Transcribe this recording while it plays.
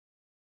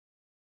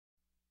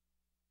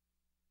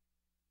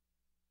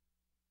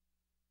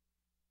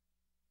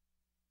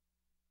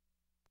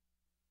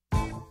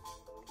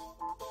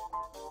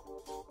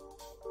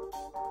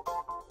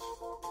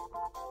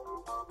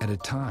At a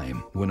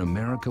time when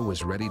America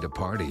was ready to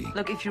party.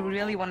 Look, if you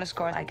really want to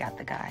score, I got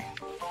the guy.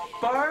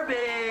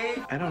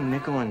 Barbie! I don't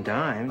nickel and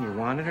dime. You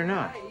want it or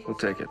not? We'll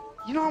take it.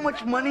 You know how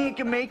much money you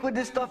can make with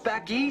this stuff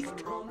back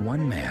east?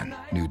 One man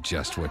knew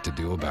just what to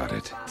do about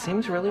it.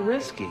 Seems really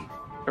risky.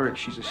 Eric,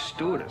 she's a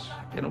stewardess.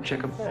 They don't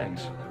check her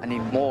bags. I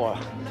need more.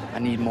 I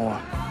need more.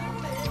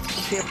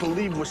 Can't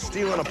believe we're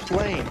stealing a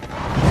plane.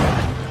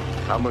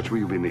 How much will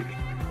you be leaving?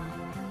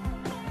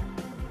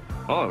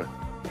 All of it.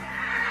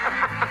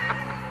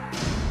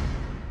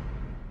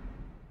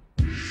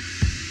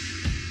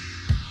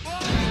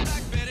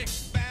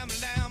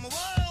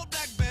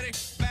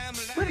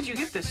 Where did you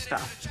get this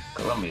stuff?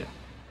 Colombia.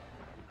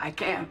 I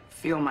can't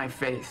feel my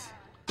face.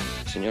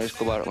 Senor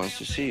Escobar wants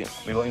to see you.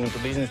 We're going into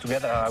business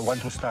together. I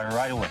want to start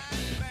right away.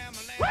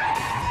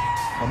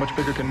 How much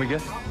bigger can we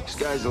get?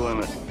 Sky's the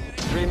limit.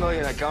 3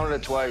 million, I counted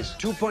it twice.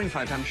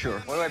 2.5, I'm sure.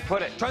 Where do I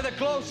put it? Try to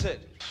close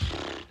it.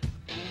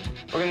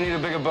 We're gonna need a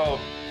bigger boat.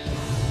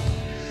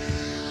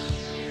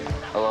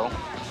 Hello?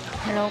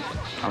 Hello.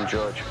 I'm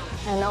George.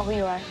 I know who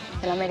you are.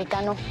 El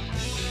Americano.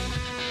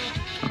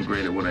 I'm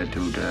great at what I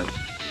do, Dad.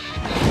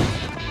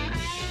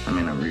 I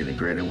mean, I'm really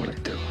great at what I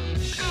do.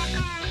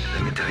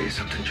 Let me tell you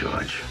something,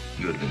 George.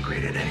 You would have been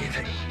great at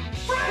anything.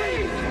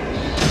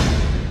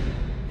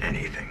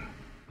 Anything.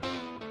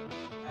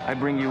 I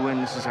bring you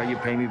in, this is how you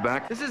pay me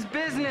back? This is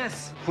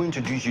business. Who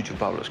introduced you to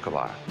Pablo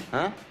Escobar?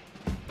 Huh?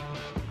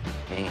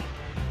 Me.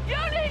 You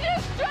need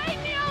to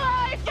straighten your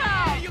life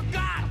out! You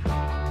got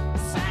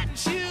satin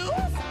shoes?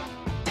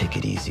 Take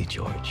it easy,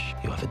 George.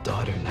 You have a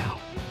daughter now.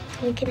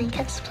 Are we gonna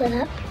get split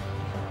up?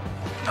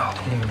 No,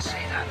 don't even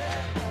say that.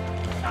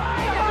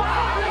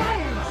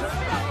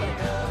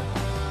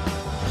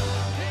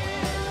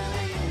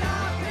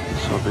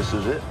 So this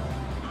is it?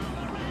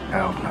 I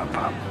hope not,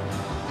 Pop.